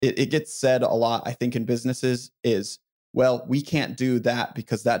it gets said a lot, I think, in businesses is, well, we can't do that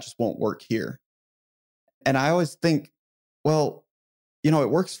because that just won't work here. And I always think, well, it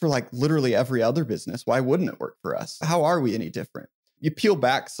works for like literally every other business. Why wouldn't it work for us? How are we any different? You peel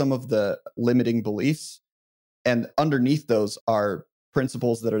back some of the limiting beliefs, and underneath those are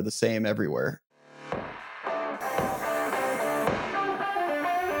principles that are the same everywhere.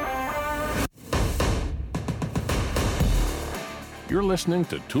 You're listening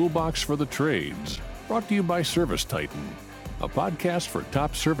to Toolbox for the Trades, brought to you by Service Titan, a podcast for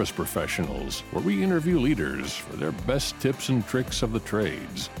top service professionals where we interview leaders for their best tips and tricks of the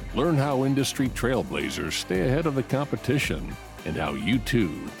trades. Learn how industry trailblazers stay ahead of the competition and how you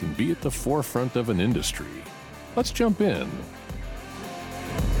too can be at the forefront of an industry. Let's jump in.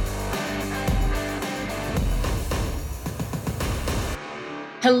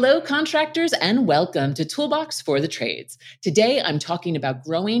 Hello, contractors, and welcome to Toolbox for the Trades. Today, I'm talking about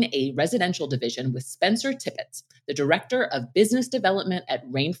growing a residential division with Spencer Tippett, the Director of Business Development at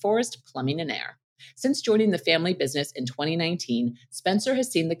Rainforest Plumbing and Air. Since joining the family business in 2019, Spencer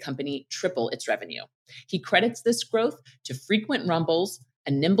has seen the company triple its revenue. He credits this growth to frequent rumbles,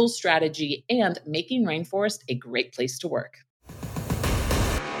 a nimble strategy, and making Rainforest a great place to work.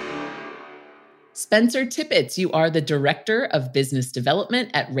 Spencer Tippett, you are the Director of Business Development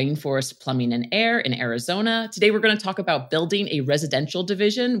at Rainforest Plumbing and Air in Arizona. Today, we're going to talk about building a residential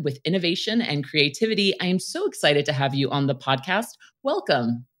division with innovation and creativity. I am so excited to have you on the podcast.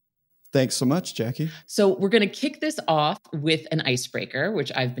 Welcome. Thanks so much, Jackie. So we're going to kick this off with an icebreaker,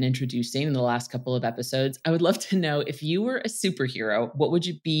 which I've been introducing in the last couple of episodes. I would love to know, if you were a superhero, what would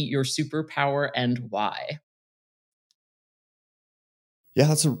be your superpower and why?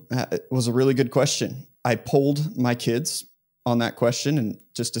 Yeah, it was a really good question. I polled my kids on that question and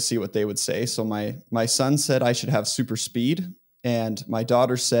just to see what they would say. So my son said I should have super speed, and my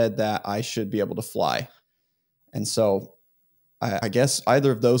daughter said that I should be able to fly. And so I guess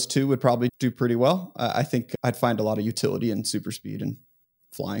either of those two would probably do pretty well. I think I'd find a lot of utility in super speed and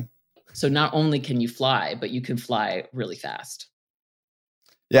flying. So not only can you fly, but you can fly really fast.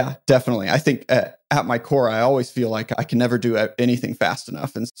 Yeah, definitely. I think at my core, I always feel like I can never do anything fast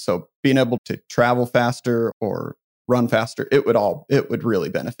enough. And so being able to travel faster or run faster, it would really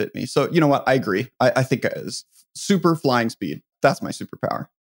benefit me. So you know what? I agree. I think super flying speed, that's my superpower.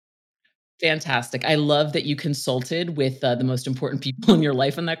 Fantastic. I love that you consulted with the most important people in your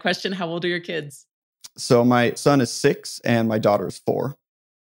life on that question. How old are your kids? So my son is 6 and my daughter is 4.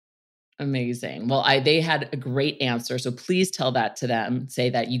 Amazing. Well, they had a great answer. So please tell that to them. Say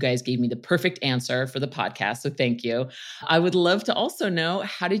that you guys gave me the perfect answer for the podcast. So thank you. I would love to also know,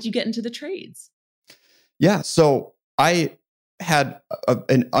 how did you get into the trades? Yeah. So I had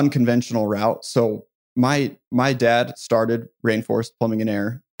an unconventional route. So my dad started Rainforest Plumbing and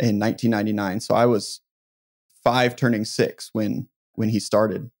Air in 1999. So I was 5 turning 6 when he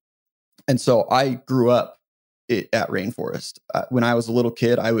started. And so I grew up at Rainforest. When I was a little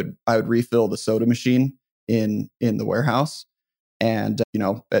kid, I would refill the soda machine in the warehouse, and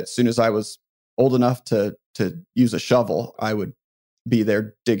as soon as I was old enough to use a shovel, I would be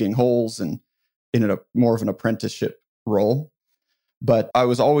there digging holes and in a more of an apprenticeship role. But I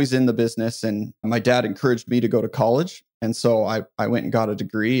was always in the business, and my dad encouraged me to go to college, and so I went and got a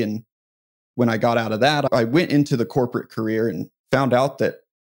degree. And when I got out of that, I went into the corporate career and found out that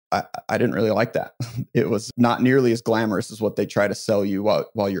I didn't really like that. It was not nearly as glamorous as what they try to sell you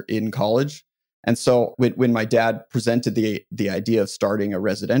while you're in college. And so when my dad presented the idea of starting a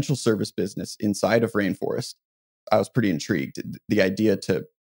residential service business inside of Rainforest, I was pretty intrigued. The idea to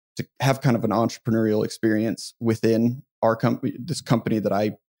have kind of an entrepreneurial experience within our company, this company that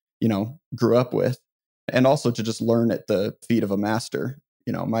I, grew up with, and also to just learn at the feet of a master.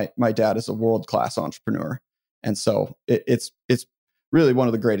 My dad is a world-class entrepreneur. And so it's really one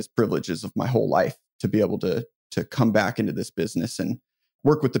of the greatest privileges of my whole life to be able to come back into this business and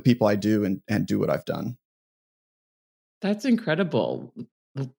work with the people I do and do what I've done. That's incredible.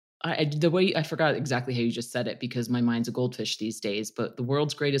 I forgot exactly how you just said it because my mind's a goldfish these days, but the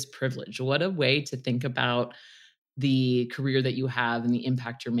world's greatest privilege. What a way to think about the career that you have and the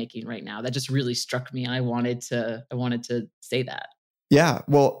impact you're making right now. That just really struck me. I wanted to say that. Yeah.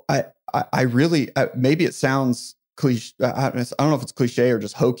 Well, I really, maybe it sounds cliche. I don't know if it's cliche or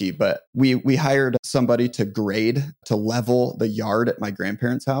just hokey, but we hired somebody to level the yard at my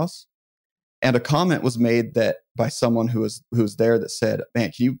grandparents' house. And a comment was made that by someone who was there that said,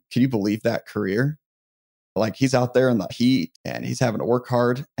 "Man, can you believe that career? Like, he's out there in the heat and he's having to work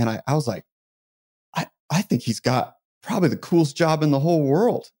hard." And I was like, I think he's got probably the coolest job in the whole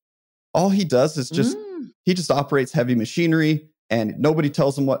world. All he does is he just operates heavy machinery and nobody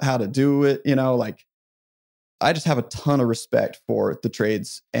tells them how to do it. Like I just have a ton of respect for the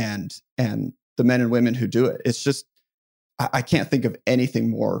trades and the men and women who do it. It's just, I can't think of anything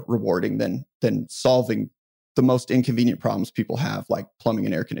more rewarding than solving the most inconvenient problems people have, like plumbing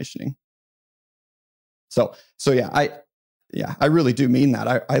and air conditioning. So yeah, I really do mean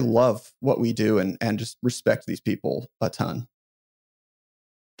that. I love what we do and just respect these people a ton.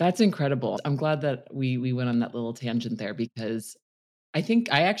 That's incredible. I'm glad that we went on that little tangent there, because I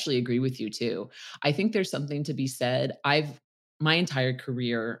think I actually agree with you too. I think there's something to be said. My entire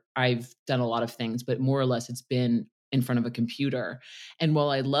career, I've done a lot of things, but more or less it's been in front of a computer. And while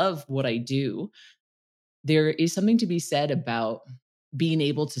I love what I do, there is something to be said about being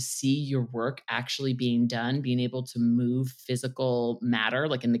able to see your work actually being done, being able to move physical matter,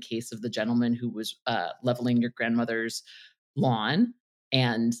 like in the case of the gentleman who was leveling your grandmother's lawn.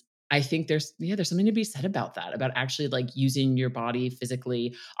 And I think there's something to be said about that, about actually like using your body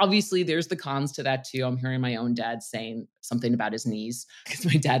physically. Obviously, there's the cons to that too. I'm hearing my own dad saying something about his knees, because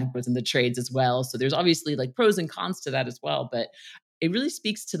my dad was in the trades as well. So there's obviously like pros and cons to that as well. But it really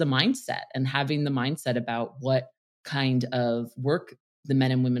speaks to the mindset, and having the mindset about what kind of work the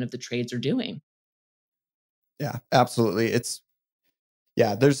men and women of the trades are doing. Yeah, absolutely.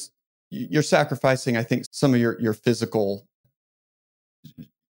 You're sacrificing, I think, some of your physical,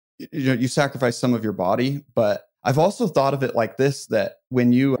 you sacrifice some of your body, but I've also thought of it like this, that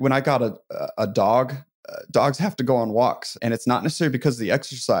when I got a dog, dogs have to go on walks, and it's not necessarily because of the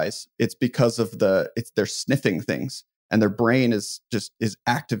exercise, it's because of they're sniffing things and their brain is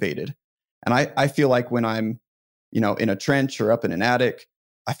activated. And I feel like when I'm, in a trench or up in an attic,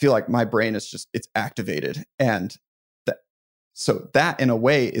 I feel like my brain it's activated. And so that in a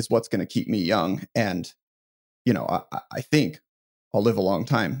way is what's going to keep me young. And, I think I'll live a long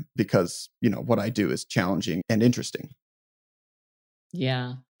time because, what I do is challenging and interesting.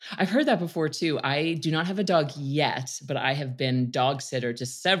 Yeah. I've heard that before too. I do not have a dog yet, but I have been dog sitter to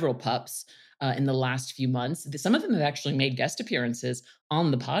several pups in the last few months. Some of them have actually made guest appearances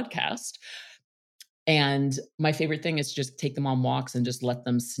on the podcast. And my favorite thing is to just take them on walks and just let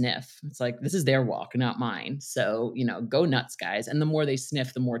them sniff. It's like, this is their walk, not mine. So, go nuts, guys. And the more they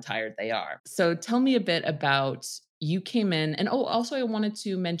sniff, the more tired they are. So tell me a bit about, you came in, and also I wanted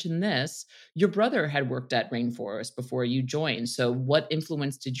to mention this. Your brother had worked at Rainforest before you joined. So what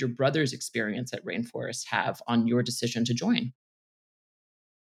influence did your brother's experience at Rainforest have on your decision to join?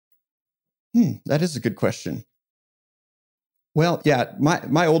 That is a good question. Well, yeah,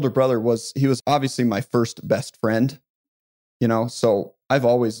 my older brother was obviously my first best friend, so I've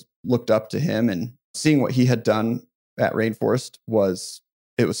always looked up to him, and seeing what he had done at Rainforest was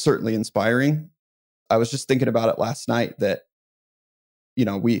certainly inspiring. I was just thinking about it last night that,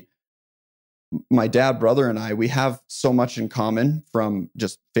 my dad, brother, and we have so much in common from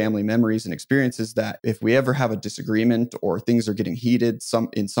just family memories and experiences that if we ever have a disagreement or things are getting heated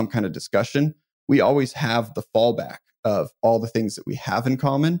in some kind of discussion, we always have the fallback of all the things that we have in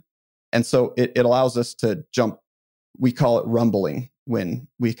common. And so it allows us to jump. We call it rumbling when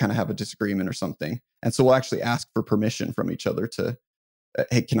we kind of have a disagreement or something. And so we'll actually ask for permission from each other to,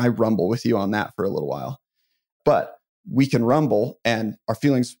 hey, can I rumble with you on that for a little while? But we can rumble and our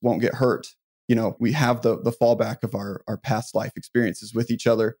feelings won't get hurt. We have the fallback of our past life experiences with each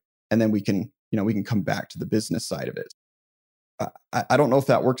other. And then we can come back to the business side of it. I don't know if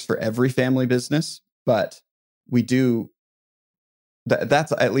that works for every family business, but we do.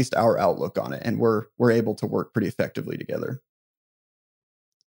 That's at least our outlook on it. And we're able to work pretty effectively together.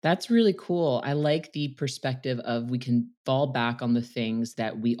 That's really cool. I like the perspective of, we can fall back on the things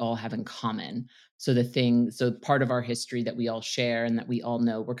that we all have in common. So part of our history that we all share and that we all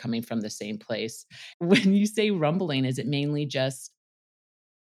know we're coming from the same place. When you say rumbling, is it mainly just,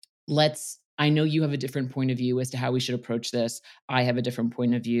 I know you have a different point of view as to how we should approach this. I have a different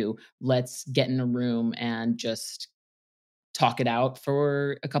point of view. Let's get in a room and just talk it out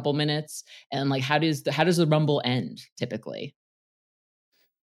for a couple minutes? And like, how does the rumble end typically?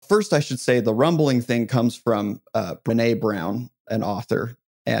 First, I should say the rumbling thing comes from Brené Brown, an author.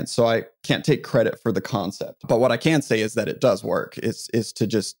 And so I can't take credit for the concept. But what I can say is that it does work. Is to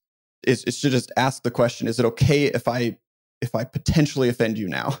just ask the question, is it okay if I potentially offend you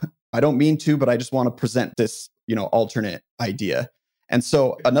now? I don't mean to, but I just want to present this, alternate idea. And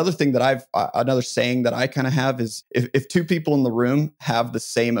so another saying that I kind of have is, if two people in the room have the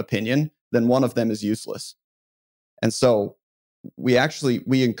same opinion, then one of them is useless. And so we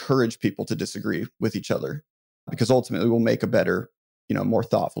encourage people to disagree with each other, because ultimately we'll make a better, more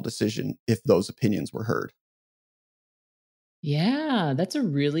thoughtful decision if those opinions were heard. Yeah, that's a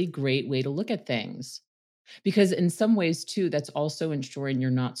really great way to look at things. Because in some ways too, that's also ensuring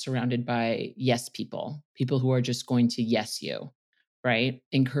you're not surrounded by yes people who are just going to yes you, right?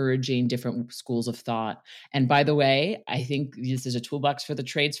 Encouraging different schools of thought. And by the way, I think this is a toolbox for the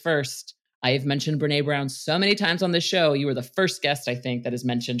trades first. I have mentioned Brene Brown so many times on the show. You were the first guest, I think, that has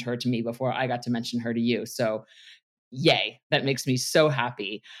mentioned her to me before I got to mention her to you. So yay, that makes me so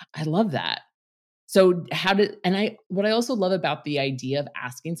happy. I love that. So what I also love about the idea of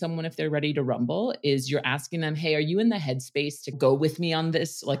asking someone if they're ready to rumble is you're asking them, "Hey, are you in the headspace to go with me on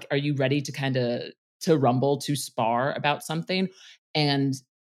this? Like, are you ready to to rumble, to spar about something?" And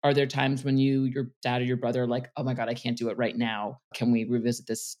are there times when your dad or your brother are like, "Oh my God, I can't do it right now. Can we revisit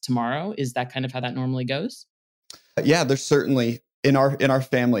this tomorrow?" Is that kind of how that normally goes? Yeah, there's certainly in our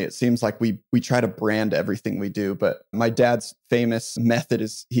family, it seems like we try to brand everything we do, but my dad's famous method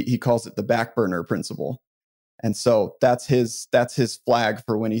is he calls it the back burner principle. And so that's his flag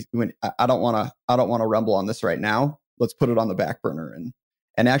for when I don't want to rumble on this right now. Let's put it on the back burner.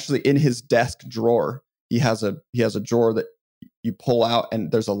 And actually in his desk drawer, he has a drawer that you pull out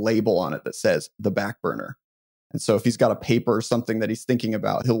and there's a label on it that says the back burner. And so if he's got a paper or something that he's thinking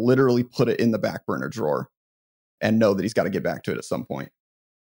about, he'll literally put it in the back burner drawer and know that he's got to get back to it at some point.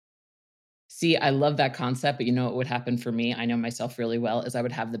 See, I love that concept, but you know what would happen for me? I know myself really well is I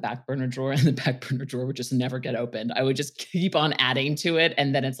would have the back burner drawer and the back burner drawer would just never get opened. I would just keep on adding to it.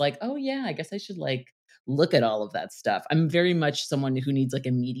 And then it's like, oh yeah, I guess I should like look at all of that stuff. I'm very much someone who needs like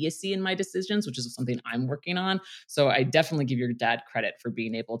immediacy in my decisions, which is something I'm working on. So I definitely give your dad credit for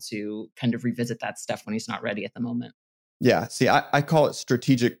being able to kind of revisit that stuff when he's not ready at the moment. Yeah. See, I call it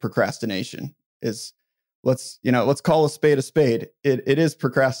strategic procrastination. Is let's call a spade a spade. It is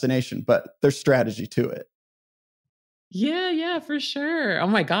procrastination, but there's strategy to it. Yeah, yeah, for sure. Oh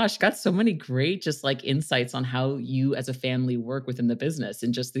my gosh, got so many great just like insights on how you as a family work within the business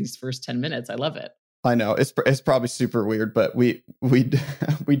in just these first 10 minutes. I love it. I know it's probably super weird, but we we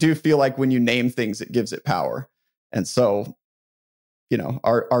do feel like when you name things, it gives it power, and so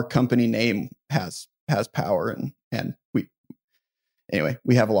our company name has power, and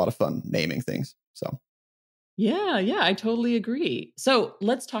we have a lot of fun naming things. So Yeah, yeah, I totally agree. So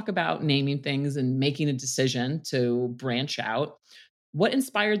let's talk about naming things and making a decision to branch out. What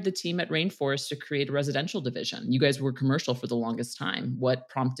inspired the team at Rainforest to create a residential division? You guys were commercial for the longest time. What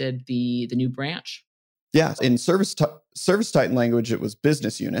prompted the new branch? yeah, in Service Titan language, it was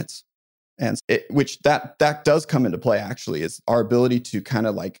business units, and which that does come into play. Actually, is our ability to kind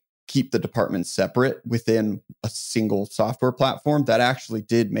of like keep the departments separate within a single software platform that actually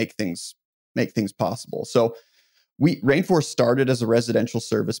did make things possible. So we Rainforest started as a residential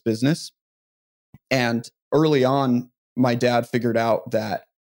service business, and early on, my dad figured out that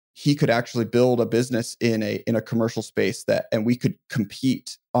he could actually build a business in a commercial space and we could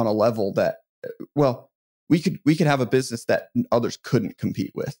compete on a level that, well, we could have a business that others couldn't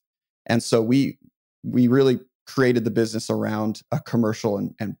compete with. And so we really created the business around a commercial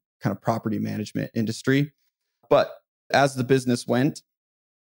and kind of property management industry. But as the business went,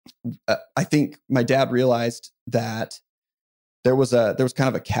 I think my dad realized that there was kind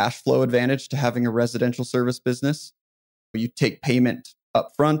of a cash flow advantage to having a residential service business. You take payment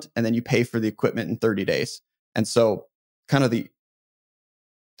up front and then you pay for the equipment in 30 days. And so kind of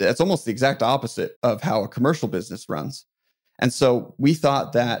that's almost the exact opposite of how a commercial business runs. And so we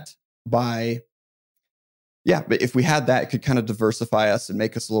thought that but if we had that, it could kind of diversify us and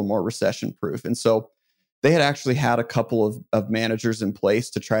make us a little more recession proof. And so they had actually had a couple of managers in place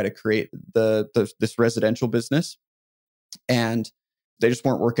to try to create this residential business, and they just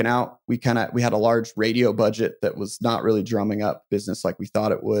weren't working out. We had a large radio budget that was not really drumming up business like we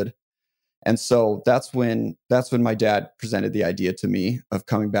thought it would. And so that's when my dad presented the idea to me of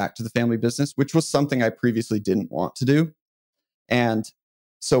coming back to the family business, which was something I previously didn't want to do. And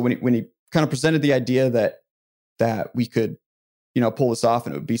so when he kind of presented the idea that we could, pull this off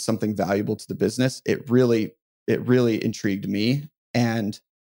and it would be something valuable to the business, it really intrigued me. And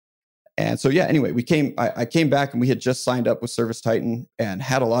so yeah, anyway, I came back and we had just signed up with Service Titan and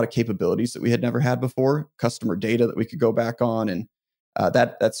had a lot of capabilities that we had never had before, customer data that we could go back on, and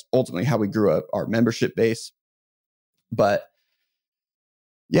that's ultimately how we grew up our membership base. But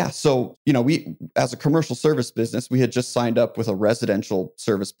yeah, so we, as a commercial service business, we had just signed up with a residential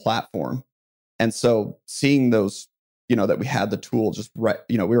service platform, and so seeing those, that we had the tool just right,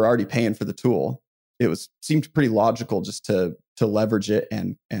 we were already paying for the tool. Seemed pretty logical just to leverage it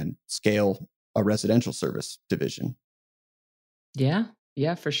and scale a residential service division. Yeah,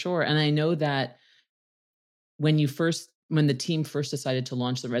 yeah, for sure. And I know that when you first when the team first decided to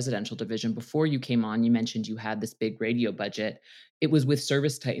launch the residential division, before you came on, you mentioned you had this big radio budget. It was with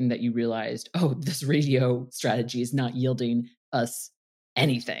ServiceTitan that you realized, oh, this radio strategy is not yielding us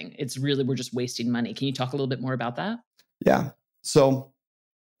anything. It's really, we're just wasting money. Can you talk a little bit more about that? Yeah. So,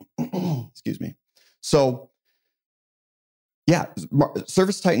 excuse me. So, yeah,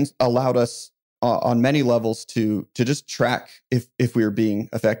 ServiceTitan allowed us on many levels to just track if we were being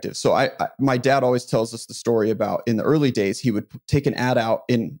effective. So my dad always tells us the story about in the early days, he would take an ad out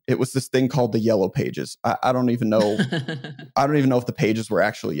it was this thing called the yellow pages. I don't even know. I don't even know if the pages were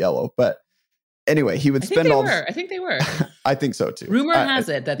actually yellow, but anyway, he would spend all I think they were. I think so too. Rumor has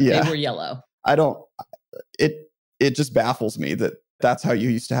it that they were yellow. I don't, it just baffles me that that's how you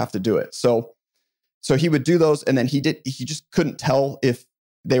used to have to do it. So he would do those, and then he just couldn't tell if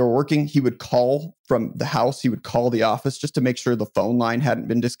they were working. He would call from the house. He would call the office just to make sure the phone line hadn't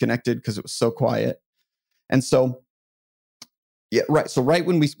been disconnected because it was so quiet. And so, yeah, right. So right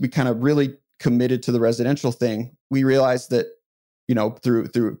when we kind of really committed to the residential thing, we realized that,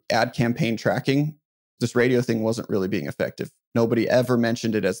 through ad campaign tracking, this radio thing wasn't really being effective. Nobody ever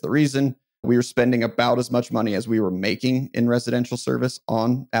mentioned it as the reason. We were spending about as much money as we were making in residential service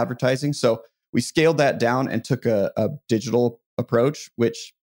on advertising. So we scaled that down and took a digital approach,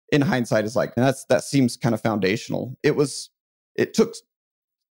 which in hindsight is like, that seems kind of foundational. It took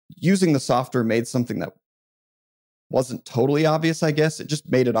using the software made something that wasn't totally obvious, I guess. It just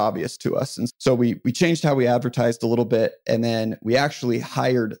made it obvious to us. And so we changed how we advertised a little bit. And then we actually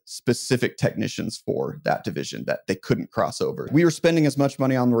hired specific technicians for that division that they couldn't cross over. We were spending as much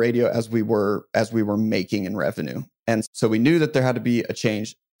money on the radio as we were making in revenue. And so we knew that there had to be a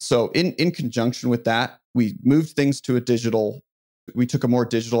change. So in conjunction with that, we moved things to we took a more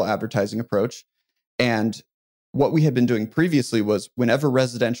digital advertising approach. And what we had been doing previously was whenever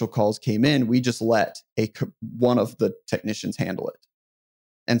residential calls came in, we just let one of the technicians handle it.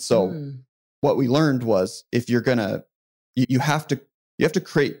 And so what we learned was if you're going to, you have to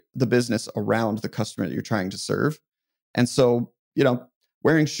create the business around the customer that you're trying to serve. And so,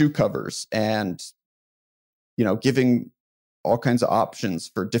 wearing shoe covers and, giving all kinds of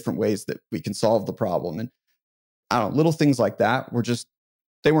options for different ways that we can solve the problem. And I don't know, little things like that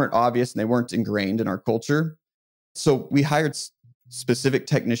they weren't obvious and they weren't ingrained in our culture. So we hired specific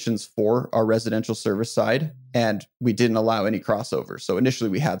technicians for our residential service side, and we didn't allow any crossover. So initially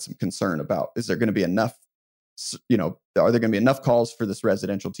we had some concern about, is there going to be enough, are there going to be enough calls for this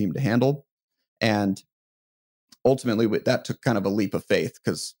residential team to handle? And ultimately that took kind of a leap of faith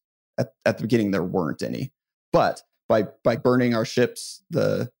because at the beginning there weren't any. But by burning our ships,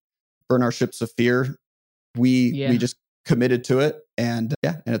 burn our ships of fear, we just committed to it, and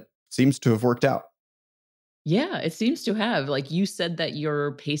it seems to have worked out. Yeah, it seems to have. Like you said that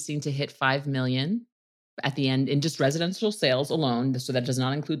you're pacing to hit 5 million at the end in just residential sales alone. So that does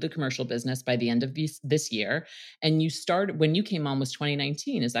not include the commercial business by the end of this year. And you started when you came on was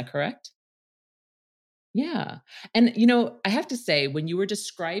 2019. Is that correct? Yeah. And, I have to say, when you were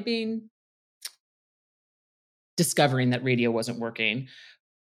discovering that radio wasn't working,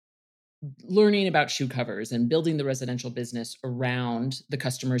 learning about shoe covers and building the residential business around the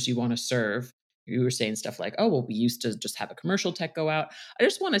customers you want to serve, you were saying stuff like, oh, well, we used to just have a commercial tech go out. I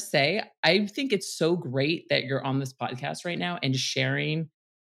just want to say, I think it's so great that you're on this podcast right now and sharing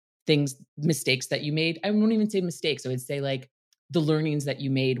mistakes that you made. I won't even say mistakes. I would say like the learnings that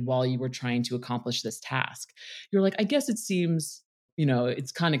you made while you were trying to accomplish this task. You're like, I guess it seems,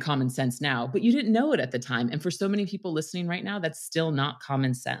 it's kind of common sense now, but you didn't know it at the time. And for so many people listening right now, that's still not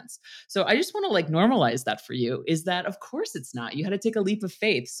common sense. So I just want to like normalize that for you, is that of course it's not. You had to take a leap of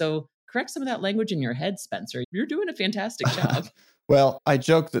faith. So correct some of that language in your head, Spencer. You're doing a fantastic job. Well, I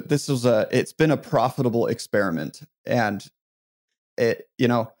joke that it's been a profitable experiment, and it,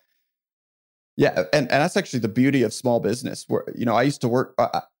 and that's actually the beauty of small business. Where, I used to work,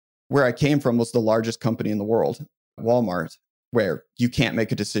 where I came from was the largest company in the world, Walmart, where you can't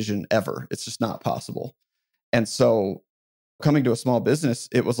make a decision ever. It's just not possible. And so coming to a small business,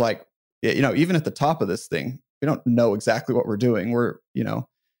 it was like, even at the top of this thing, we don't know exactly what we're doing. We're,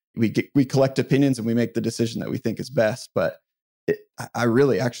 we collect opinions and we make the decision that we think is best. But I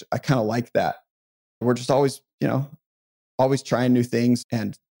kind of like that. We're just always, always trying new things.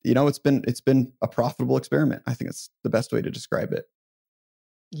 And, it's been a profitable experiment. I think it's the best way to describe it.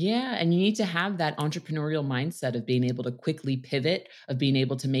 Yeah. And you need to have that entrepreneurial mindset of being able to quickly pivot, of being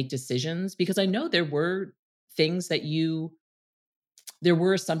able to make decisions, because I know there were things that there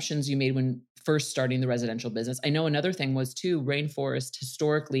were assumptions you made when first starting the residential business. I know another thing was too, Rainforest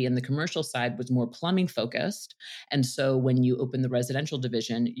historically in the commercial side was more plumbing focused. And so when you open the residential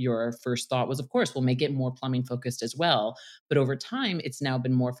division, your first thought was, of course, we'll make it more plumbing focused as well. But over time, it's now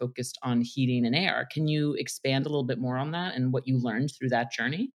been more focused on heating and air. Can you expand a little bit more on that and what you learned through that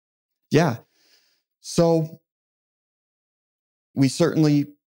journey? Yeah. So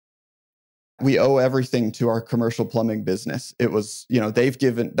we owe everything to our commercial plumbing business. It was, they've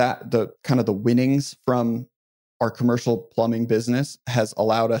given that the kind of the winnings from our commercial plumbing business has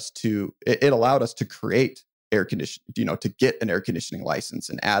allowed us to, it allowed us to create air conditioning, to get an air conditioning license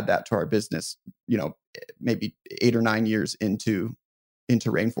and add that to our business, maybe 8 or 9 years into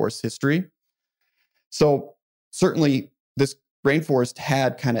Rainforest history. So certainly this Rainforest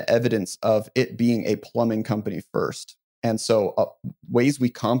had kind of evidence of it being a plumbing company first. And so ways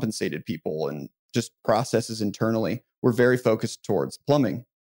we compensated people and just processes internally were very focused towards plumbing.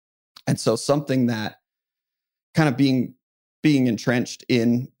 And so something that kind of being entrenched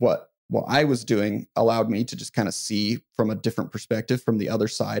in what I was doing allowed me to just kind of see from a different perspective from the other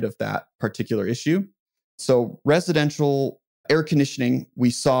side of that particular issue. So residential air conditioning,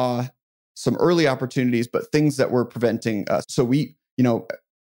 we saw some early opportunities, but things that were preventing us. So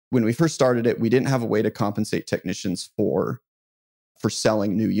when we first started it, we didn't have a way to compensate technicians for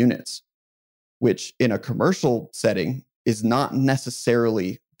selling new units, which in a commercial setting is not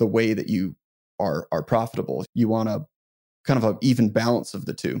necessarily the way that you are profitable. You want a kind of an even balance of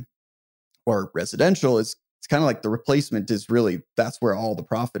the two. Or residential it's kind of like the replacement is really, that's where all the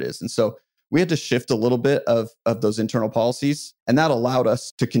profit is. And so we had to shift a little bit of those internal policies, and that allowed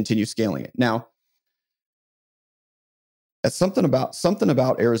us to continue scaling it. Now, it's something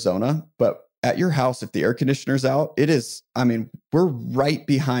about Arizona, but at your house, if the air conditioner's out, we're right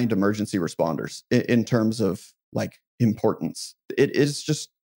behind emergency responders in terms of like importance. It is just,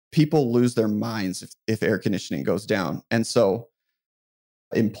 people lose their minds if air conditioning goes down. And so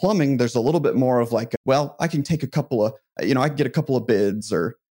in plumbing, there's a little bit more of like, well, I can take I can get a couple of bids,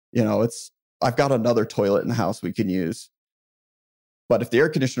 or, I've got another toilet in the house we can use. But if the air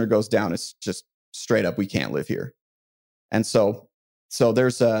conditioner goes down, it's just straight up, we can't live here. And so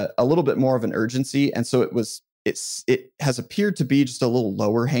there's a little bit more of an urgency. And so it has appeared to be just a little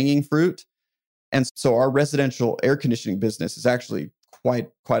lower hanging fruit. And so our residential air conditioning business is actually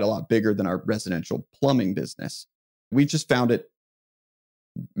quite a lot bigger than our residential plumbing business. We just found it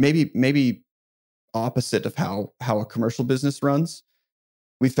maybe opposite of how a commercial business runs.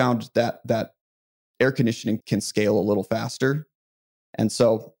 We found that air conditioning can scale a little faster. And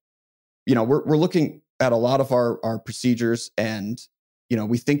so, we're looking at a lot of our procedures, and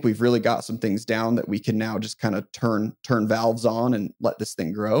we think we've really got some things down that we can now just kind of turn valves on and let this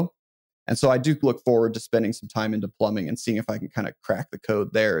thing grow. And so I do look forward to spending some time into plumbing and seeing if I can kind of crack the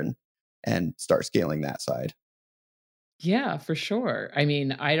code there and start scaling that side. Yeah, for sure. I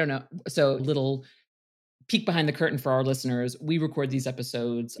mean, I don't know. So little peek behind the curtain for our listeners. We record these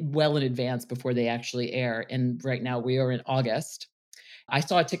episodes well in advance before they actually air. And right now we are in August. I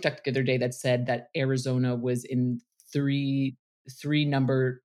saw a TikTok the other day that said that Arizona was in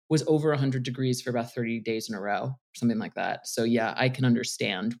was over 100 degrees for about 30 days in a row, something like that. So yeah, I can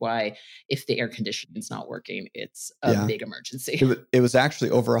understand why if the air conditioning is not working, it's a big emergency. It was actually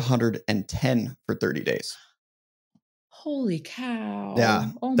over 110 for 30 days. Holy cow.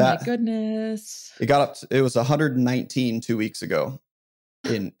 Yeah. Oh my goodness. It was 119 2 weeks ago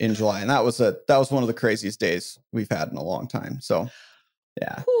in July. And that was one of the craziest days we've had in a long time. So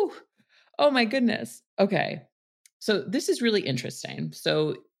yeah. Whew. Oh my goodness. Okay. So this is really interesting.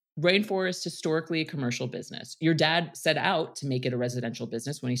 So Rainforest, historically a commercial business. Your dad set out to make it a residential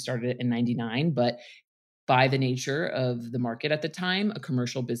business when he started it in 99, but by the nature of the market at the time, a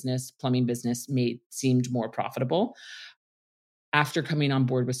commercial business, plumbing business seemed more profitable. After coming on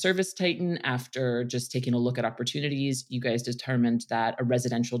board with ServiceTitan, after just taking a look at opportunities, you guys determined that a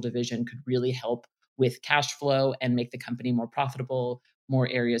residential division could really help with cash flow and make the company more profitable, more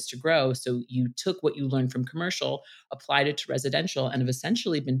areas to grow. So you took what you learned from commercial, applied it to residential, and have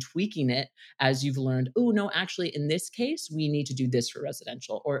essentially been tweaking it as you've learned, oh, no, actually, in this case, we need to do this for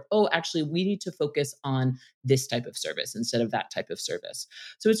residential. Or, oh, actually, we need to focus on this type of service instead of that type of service.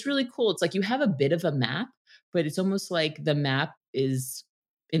 So it's really cool. It's like you have a bit of a map, but it's almost like the map is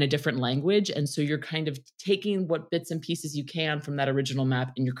in a different language. And so you're kind of taking what bits and pieces you can from that original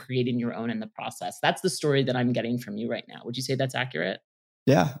map and you're creating your own in the process. That's the story that I'm getting from you right now. Would you say that's accurate?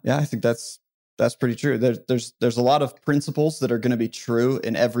 Yeah, I think that's pretty true. There's a lot of principles that are going to be true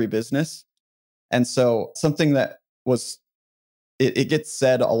in every business. And so something that it gets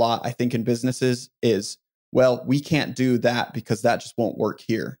said a lot, I think, in businesses is, well, we can't do that because that just won't work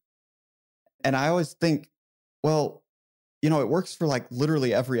here. And I always think, well, it works for like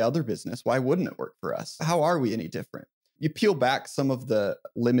literally every other business. Why wouldn't it work for us? How are we any different? You peel back some of the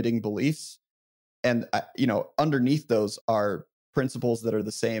limiting beliefs, and underneath those are principles that are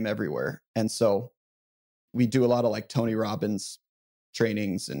the same everywhere. And so we do a lot of like Tony Robbins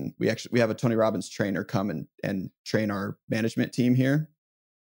trainings, and we have a Tony Robbins trainer come and train our management team here.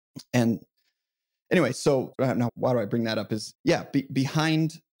 And anyway, so now why do I bring that up is,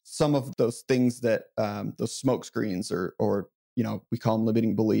 behind some of those things that those smoke screens or we call them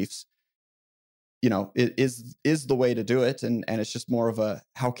limiting beliefs, it is the way to do it. And it's just more of a,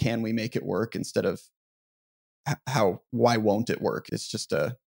 how can we make it work instead of why won't it work? It's just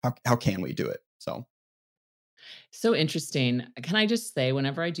how can we do it? So interesting. Can I just say,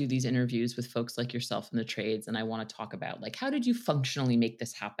 whenever I do these interviews with folks like yourself in the trades, and I want to talk about like, how did you functionally make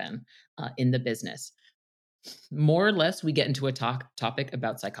this happen in the business? More or less, we get into a topic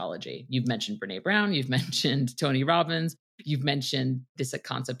about psychology. You've mentioned Brene Brown, you've mentioned Tony Robbins, you've mentioned this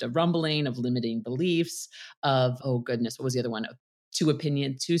concept of rumbling, of limiting beliefs, of, oh goodness, what was the other one?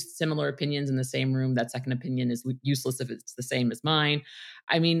 Two similar opinions in the same room. That second opinion is useless if it's the same as mine.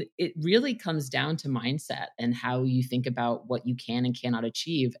 I mean, it really comes down to mindset and how you think about what you can and cannot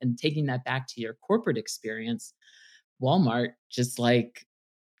achieve. And taking that back to your corporate experience, Walmart, just like,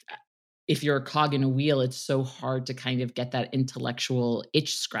 if you're a cog in a wheel, it's so hard to kind of get that intellectual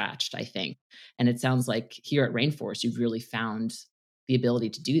itch scratched, I think. And it sounds like here at Rainforest, you've really found the ability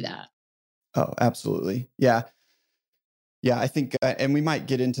to do that. Oh, absolutely. Yeah. Yeah, I think, and we might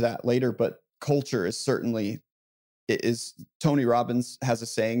get into that later, but culture is certainly, Tony Robbins has a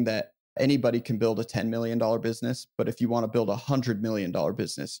saying that anybody can build a $10 million business, but if you want to build a $100 million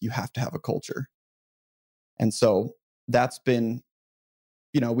business, you have to have a culture. And so that's been,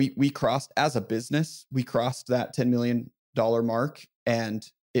 we crossed, as a business, we crossed that $10 million mark, and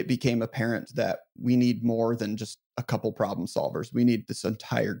it became apparent that we need more than just a couple problem solvers. We need this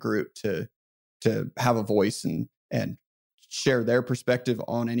entire group to have a voice and share their perspective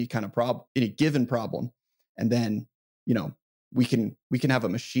on any kind of problem, any given problem. And then, we can have a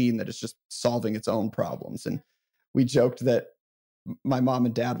machine that is just solving its own problems. And we joked that my mom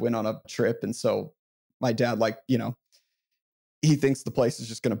and dad went on a trip. And so my dad, he thinks the place is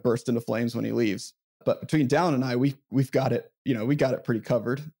just going to burst into flames when he leaves. But between Dallin and I, we've got it, we got it pretty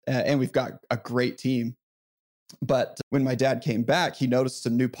covered, and we've got a great team. But when my dad came back, he noticed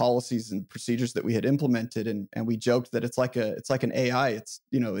some new policies and procedures that we had implemented, and we joked that it's like an AI. It's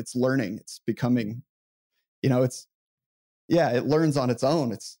learning. It's becoming, it learns on its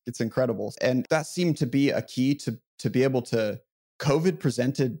own. It's incredible, and that seemed to be a key to be able to. COVID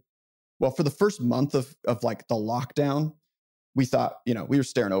presented, well, for the first month of like the lockdown, we thought we were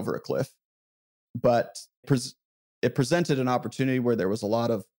staring over a cliff, but it presented an opportunity where there was a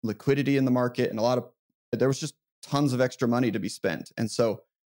lot of liquidity in the market and there was just tons of extra money to be spent. And so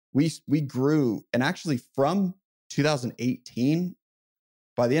we grew, and actually from 2018,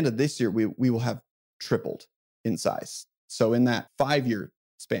 by the end of this year, we will have tripled in size. So in that 5-year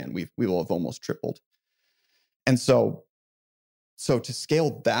span, we will have almost tripled. And so to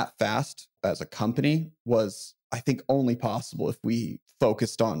scale that fast as a company was, I think, only possible if we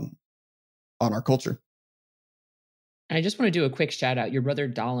focused on our culture. I just want to do a quick shout out. Your brother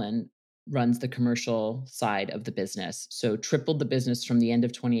Dallin runs the commercial side of the business. So tripled the business from the end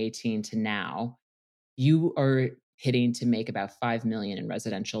of 2018 to now. You are hitting to make about 5 million in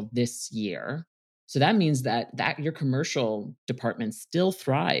residential this year. So that means that your commercial department still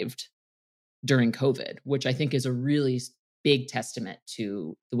thrived during COVID, which I think is a really big testament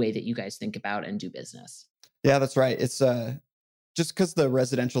to the way that you guys think about and do business. Yeah, that's right. It's just because the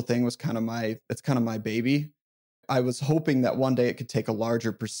residential thing was kind of my baby. I was hoping that one day it could take a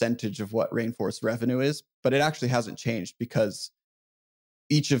larger percentage of what Rainforest revenue is, but it actually hasn't changed because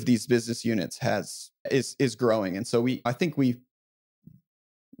each of these business units is growing. And so I think we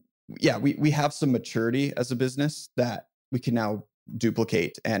have some maturity as a business that we can now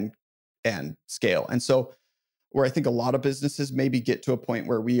duplicate and scale. And so where I think a lot of businesses maybe get to a point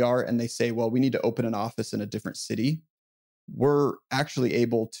where we are and they say, well, we need to open an office in a different city. We're actually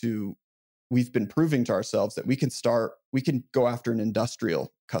able to, we've been proving to ourselves that we can go after an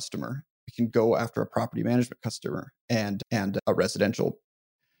industrial customer. We can go after a property management customer and a residential.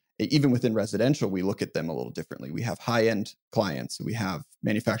 Even within residential, we look at them a little differently. We have high-end clients, we have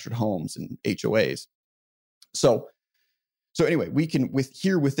manufactured homes and HOAs. So anyway, we can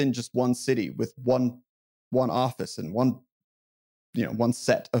within just one city with one office and one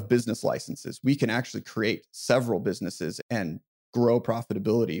set of business licenses, we can actually create several businesses and grow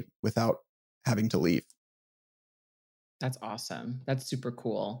profitability without having to leave. That's awesome. That's super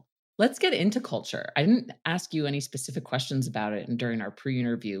cool. Let's get into culture. I didn't ask you any specific questions about it during our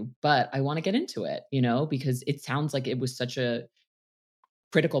pre-interview, but I want to get into it, because it sounds like it was such a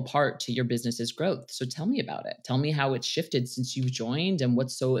critical part to your business's growth. So tell me about it. Tell me how it's shifted since you've joined and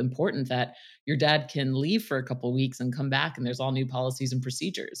what's so important that your dad can leave for a couple of weeks and come back and there's all new policies and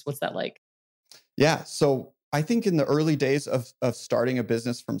procedures. What's that like? Yeah. So I think in the early days of starting a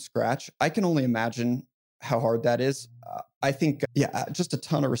business from scratch, I can only imagine how hard that is. I think, just a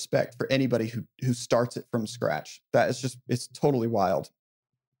ton of respect for anybody who starts it from scratch. That is just, it's totally wild.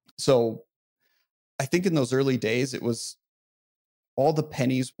 So I think in those early days, it was all the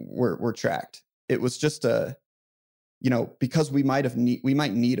pennies were tracked. It was just because we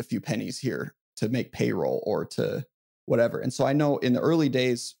might need a few pennies here to make payroll or to whatever. And so I know in the early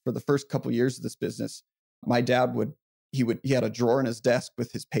days, for the first couple of years of this business, my dad he had a drawer in his desk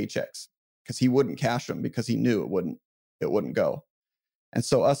with his paychecks because he wouldn't cash them because he knew it wouldn't go. And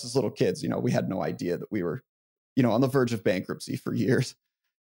so us as little kids, we had no idea that we were, on the verge of bankruptcy for years.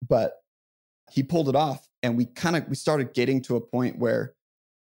 But he pulled it off, and we started getting to a point where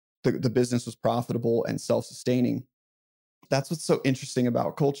the business was profitable and self-sustaining. That's what's so interesting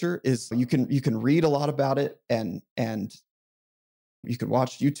about culture is you can read a lot about it and you can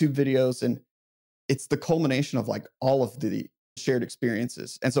watch YouTube videos, and it's the culmination of like all of the shared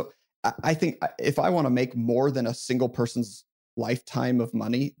experiences. And so I think if I want to make more than a single person's lifetime of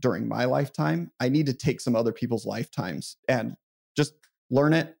money during my lifetime, I need to take some other people's lifetimes and just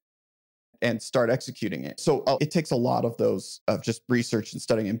learn it and start executing it. So it takes a lot of those of just research and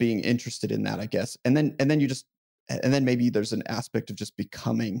studying and being interested in that, I guess. And then maybe there's an aspect of just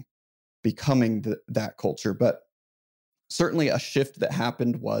becoming that culture. But certainly a shift that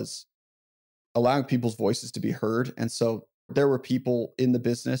happened was allowing people's voices to be heard. And so there were people in the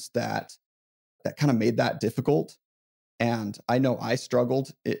business that kind of made that difficult. And I know I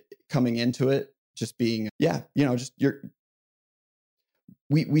struggled coming into it, just being,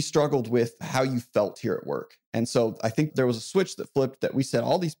 we struggled with how you felt here at work. And so I think there was a switch that flipped that we said,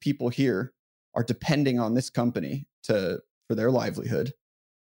 all these people here are depending on this company for their livelihood.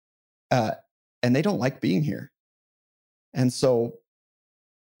 And they don't like being here. And so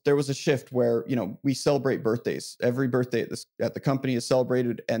there was a shift where, we celebrate birthdays. Every birthday at the company is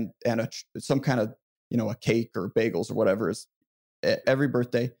celebrated, and some kind of, a cake or bagels or whatever is every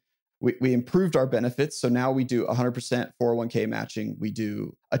birthday. We improved our benefits. So now we do 100% 401k matching. We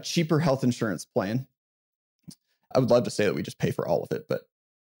do a cheaper health insurance plan. I would love to say that we just pay for all of it, but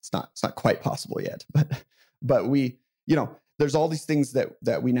it's not quite possible yet. But we, there's all these things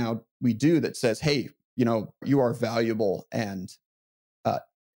that we do that says, hey, you are valuable. And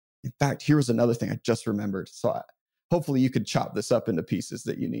in fact, here's another thing I just remembered. So hopefully you could chop this up into pieces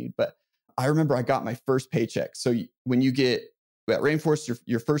that you need. But I remember I got my first paycheck. So when you get at Rainforest,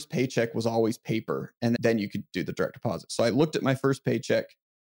 your first paycheck was always paper, and then you could do the direct deposit. So I looked at my first paycheck,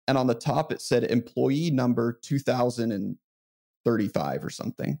 and on the top it said employee number 2035 or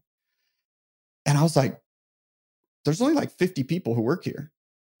something. And I was like, there's only like 50 people who work here.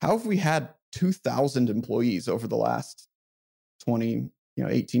 How have we had 2,000 employees over the last 20,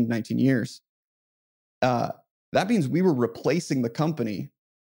 18, 19 years? That means we were replacing the company.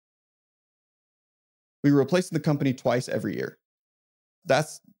 We were replacing the company twice every year.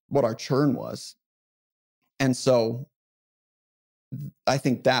 That's what our churn was. And so I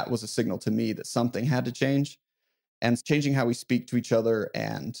think that was a signal to me that something had to change, and changing how we speak to each other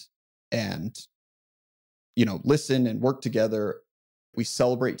and listen and work together. We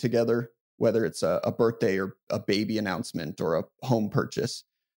celebrate together, whether it's a birthday or a baby announcement or a home purchase.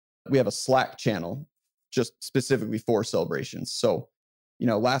 We have a Slack channel just specifically for celebrations. So,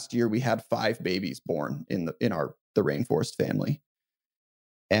 last year we had 5 babies born in the Rainforest family.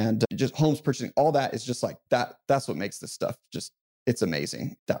 And just homes purchasing, all that is just like that. That's what makes this stuff it's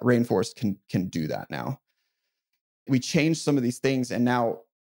amazing that Rainforest can do that now. We changed some of these things, and now,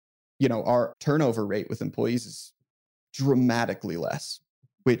 our turnover rate with employees is dramatically less,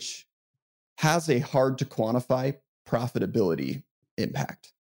 which has a hard to quantify profitability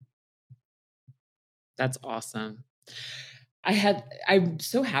impact. That's awesome. I'm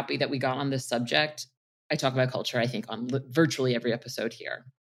so happy that we got on this subject. I talk about culture, I think, on virtually every episode here.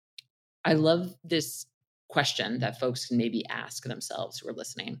 I love this question that folks can maybe ask themselves who are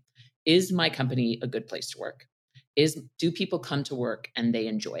listening. Is my company a good place to work? Do people come to work and they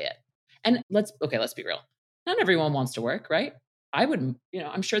enjoy it? And let's be real. Not everyone wants to work, right? I wouldn't,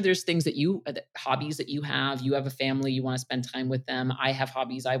 I'm sure there's things hobbies that you have a family, you want to spend time with them. I have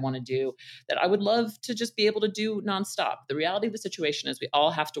hobbies I want to do that I would love to just be able to do nonstop. The reality of the situation is we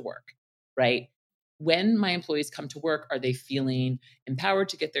all have to work, right? when my employees come to work, are they feeling empowered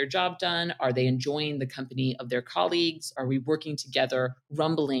to get their job done? Are they enjoying the company of their colleagues? Are we working together,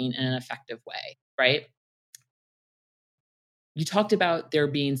 rumbling in an effective way, right? You talked about there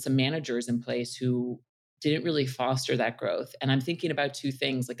being some managers in place who didn't really foster that growth. And I'm thinking about two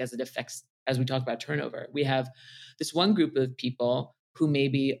things, like as it affects, as we talk about turnover. We have this one group of people who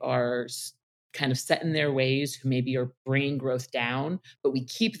maybe are kind of set in their ways, who maybe are bringing growth down, but we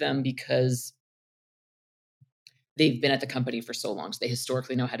keep them because they've been at the company for so long. So they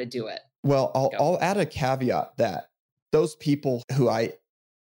historically know how to do it. Well, I'll add a caveat that those people who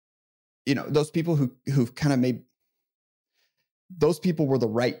those people who've kind of made, those people were the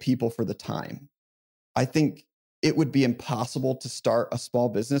right people for the time. I think it would be impossible to start a small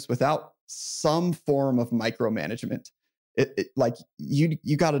business without some form of micromanagement. Like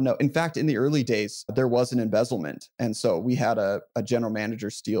you got to know. In fact, in the early days, there was an embezzlement. And so we had a general manager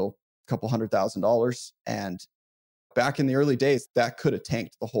steal a couple $100,000. And back in the early days, that could have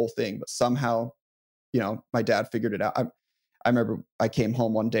tanked the whole thing. But somehow, my dad figured it out. I remember I came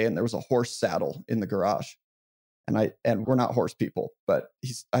home one day and there was a horse saddle in the garage. And we're not horse people, but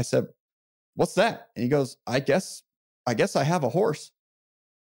I said, "What's that?" And he goes, I guess I have a horse.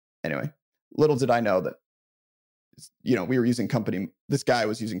 Anyway, little did I know that, we were using this guy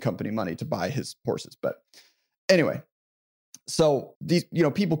was using company money to buy his horses. But anyway, so these,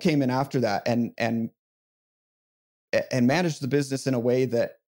 people came in after that and managed the business in a way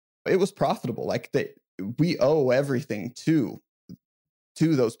that it was profitable. Like we owe everything to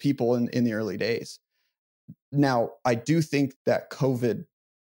those people in the early days. Now, I do think that COVID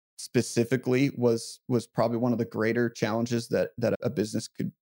specifically was probably one of the greater challenges that a business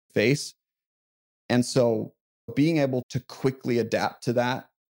could face. And so being able to quickly adapt to that,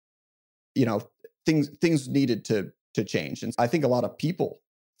 things needed to change. And I think a lot of people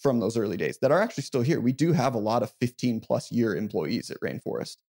from those early days that are actually still here, we do have a lot of 15 plus year employees at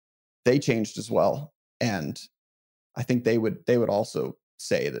Rainforest. They changed as well. And I think they would also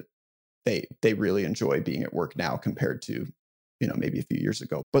say that they really enjoy being at work now compared to, maybe a few years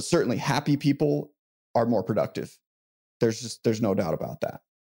ago. But certainly happy people are more productive. There's no doubt about that.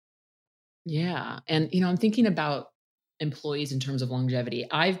 Yeah. And, I'm thinking about employees in terms of longevity.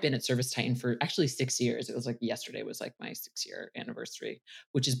 I've been at ServiceTitan for actually 6 years. It was like yesterday was like my 6-year anniversary,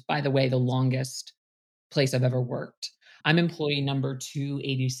 which is, by the way, the longest place I've ever worked. I'm employee number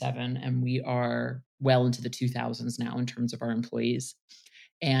 287, and we are well into the 2000s now in terms of our employees.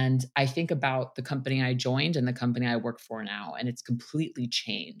 And I think about the company I joined and the company I work for now, and it's completely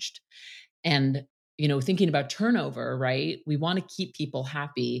changed. And, thinking about turnover, right? We want to keep people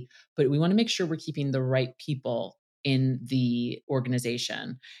happy, but we want to make sure we're keeping the right people in the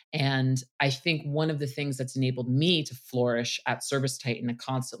organization. And I think one of the things that's enabled me to flourish at ServiceTitan, a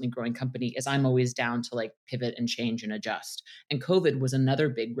constantly growing company, is I'm always down to like pivot and change and adjust. And COVID was another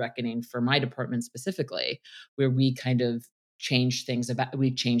big reckoning for my department specifically, where we kind of changed things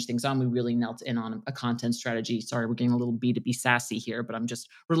on. We really knelt in on a content strategy. Sorry, we're getting a little B2B sassy here, but I'm just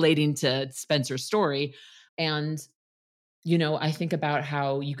relating to Spencer's story. And, I think about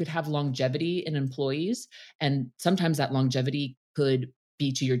how you could have longevity in employees, and sometimes that longevity could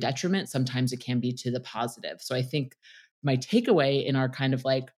be to your detriment. Sometimes it can be to the positive. So I think my takeaway in our kind of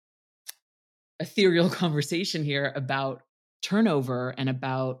like ethereal conversation here about turnover and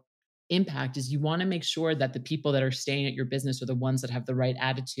about impact is you want to make sure that the people that are staying at your business are the ones that have the right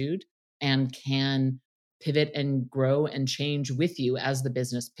attitude and can pivot and grow and change with you as the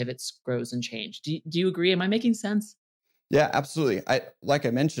business pivots, grows, and change. Do you agree? Am I making sense? Yeah, absolutely. Like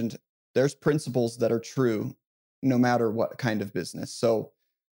I mentioned, there's principles that are true no matter what kind of business. So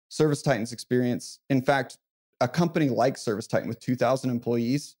ServiceTitan's experience, in fact, a company like ServiceTitan with 2,000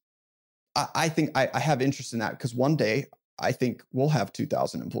 employees, I think I have interest in that because one day I think we'll have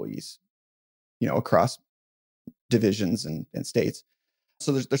 2,000 employees, across divisions and states.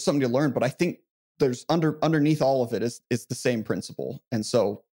 So there's something to learn, but I think there's underneath all of it is the same principle. And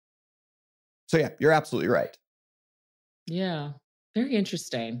so yeah, you're absolutely right. Yeah, very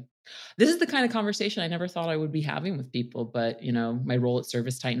interesting. This is the kind of conversation I never thought I would be having with people, but my role at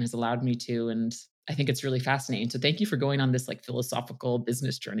ServiceTitan has allowed me to, and I think it's really fascinating. So thank you for going on this like philosophical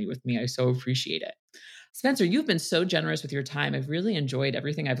business journey with me. I so appreciate it. Spencer, you've been so generous with your time. I've really enjoyed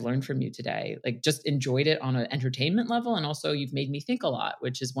everything I've learned from you today. Like just enjoyed it on an entertainment level. And also you've made me think a lot,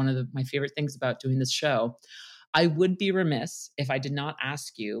 which is one of my favorite things about doing this show. I would be remiss if I did not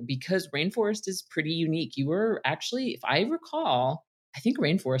ask you, because Rainforest is pretty unique. You were actually, if I recall, I think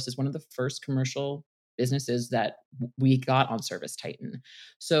Rainforest is one of the first commercial businesses that we got on ServiceTitan.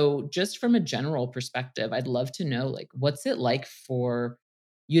 So just from a general perspective, I'd love to know, like, what's it like for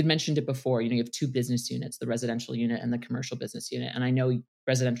you had mentioned it before, you have two business units, the residential unit and the commercial business unit. And I know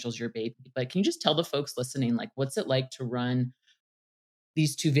residential is your baby, but can you just tell the folks listening, like, what's it like to run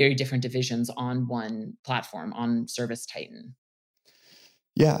these two very different divisions on one platform, on Service Titan?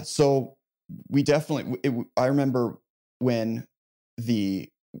 Yeah. So we definitely, I remember when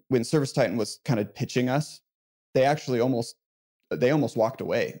when Service Titan was kind of pitching us, they actually almost walked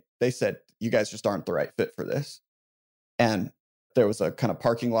away. They said, "You guys just aren't the right fit for this." And there was a kind of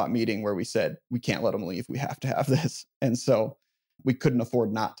parking lot meeting where we said, "We can't let them leave. We have to have this." And so we couldn't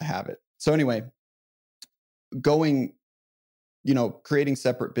afford not to have it. So anyway, going, creating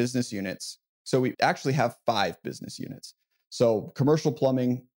separate business units. So we actually have 5 business units. So commercial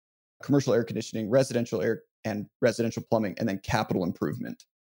plumbing, commercial air conditioning, residential air and residential plumbing, and then capital improvement.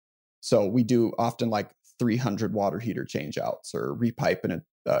 So we do often like 300 water heater change outs or repipe in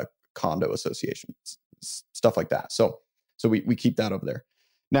a condo association, stuff like that. So we keep that over there.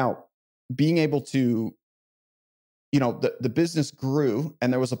 Now, being able to, the business grew,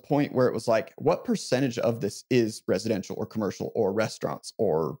 and there was a point where it was like, what percentage of this is residential or commercial or restaurants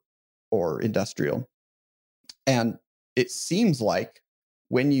or industrial? And it seems like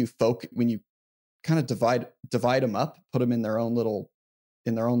when you kind of divide them up, put them in their own little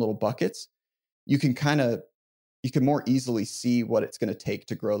buckets, you can more easily see what it's going to take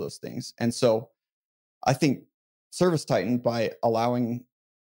to grow those things. And so I think Service Titan, by allowing,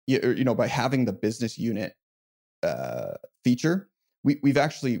 by having the business unit feature, we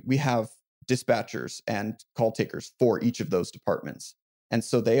have dispatchers and call takers for each of those departments. And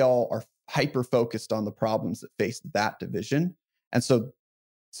so they all are hyper focused on the problems that face that division. And so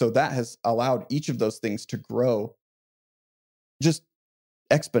that has allowed each of those things to grow just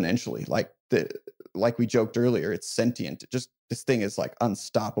exponentially. Like we joked earlier, it's sentient. This thing is like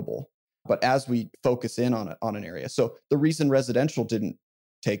unstoppable. But as we focus in on an area, so the reason residential didn't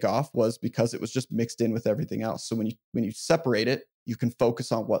take off was because it was just mixed in with everything else. So when you separate it, you can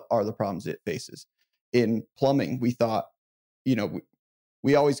focus on what are the problems it faces. In plumbing, we thought,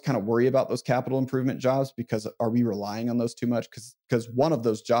 we always kind of worry about those capital improvement jobs, because are we relying on those too much? Because one of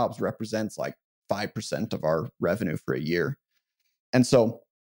those jobs represents like 5% of our revenue for a year. And so,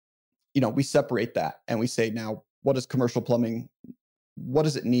 we separate that and we say, now, what does commercial plumbing, what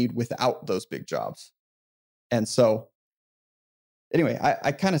does it need without those big jobs? And so anyway,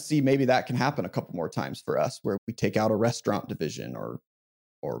 I kind of see maybe that can happen a couple more times for us, where we take out a restaurant division or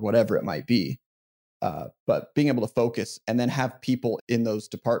whatever it might be. But being able to focus and then have people in those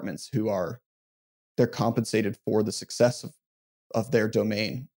departments who they're compensated for the success of their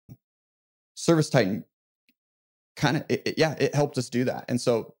domain. Service Titan it helped us do that. And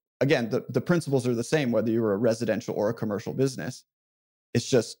so again, the principles are the same, whether you're a residential or a commercial business. It's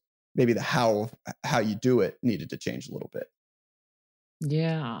just maybe the how you do it needed to change a little bit.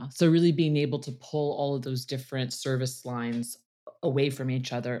 Yeah. So really being able to pull all of those different service lines away from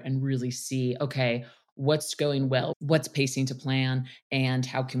each other and really see, okay, what's going well, what's pacing to plan, and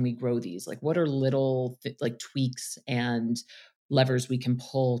how can we grow these? Like, what are little like tweaks and levers we can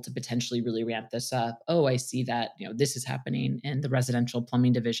pull to potentially really ramp this up? Oh, I see that, this is happening in the residential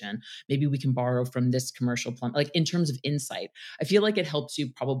plumbing division. Maybe we can borrow from this commercial plumb. Like, in terms of insight, I feel like it helps you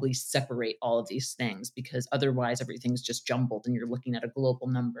probably separate all of these things, because otherwise everything's just jumbled and you're looking at a global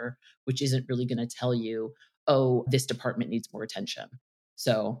number, which isn't really going to tell you, oh, this department needs more attention.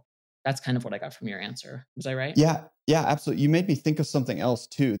 So that's kind of what I got from your answer. Was I right? Yeah, absolutely. You made me think of something else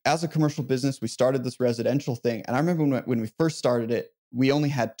too. As a commercial business, we started this residential thing. And I remember when we first started it, we only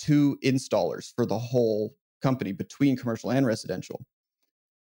had 2 installers for the whole company between commercial and residential.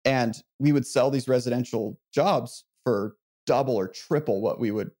 And we would sell these residential jobs for double or triple what we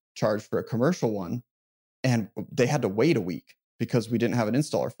would charge for a commercial one. And they had to wait a week because we didn't have an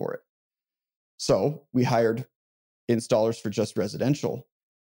installer for it. So we hired installers for just residential.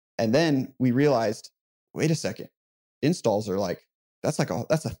 And then we realized, wait a second, installs are that's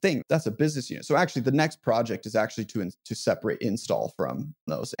a thing. That's a business unit. So actually the next project is actually to separate install from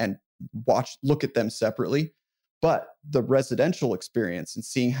those and look at them separately. But the residential experience and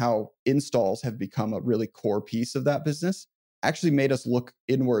seeing how installs have become a really core piece of that business actually made us look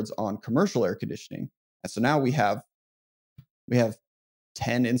inwards on commercial air conditioning. And so now we have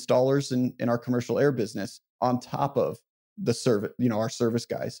 10 installers in our commercial air business on top of the service, our service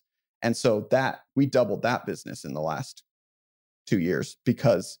guys. And so that we doubled that business in the last 2 years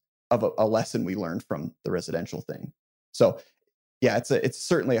because of a lesson we learned from the residential thing. So yeah, it's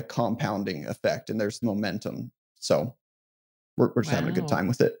certainly a compounding effect, and there's momentum. So we're just having a good time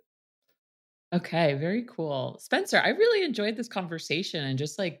with it. Okay, very cool. Spencer, I really enjoyed this conversation and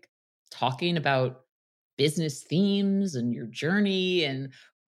just like talking about business themes and your journey and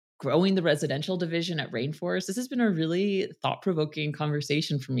growing the residential division at Rainforest. This has been a really thought-provoking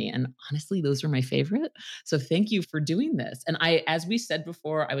conversation for me. And honestly, those are my favorite. So thank you for doing this. And as we said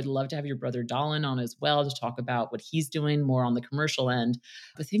before, I would love to have your brother Dallin on as well to talk about what he's doing more on the commercial end.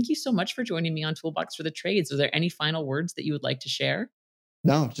 But thank you so much for joining me on Toolbox for the Trades. Are there any final words that you would like to share?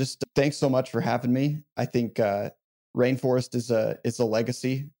 No, just thanks so much for having me. I think Rainforest is a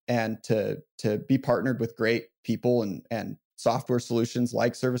legacy, and to be partnered with great people and software solutions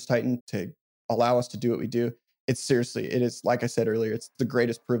like ServiceTitan to allow us to do what we do. It is, like I said earlier, it's the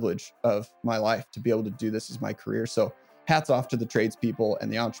greatest privilege of my life to be able to do this as my career. So hats off to the tradespeople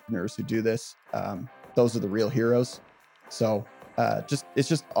and the entrepreneurs who do this. Those are the real heroes. So it's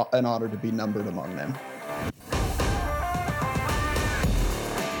just an honor to be numbered among them.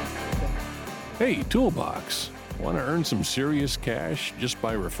 Hey, Toolbox. Want to earn some serious cash just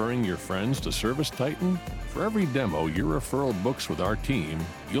by referring your friends to ServiceTitan? For every demo your referral books with our team,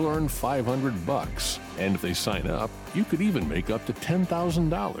 you'll earn $500. And if they sign up, you could even make up to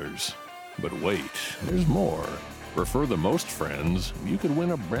 $10,000. But wait, there's more. Refer the most friends, you could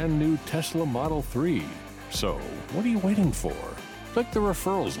win a brand new Tesla Model 3. So, what are you waiting for? Click the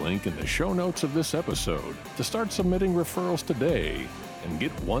referrals link in the show notes of this episode to start submitting referrals today and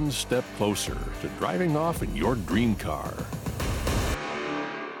get one step closer to driving off in your dream car.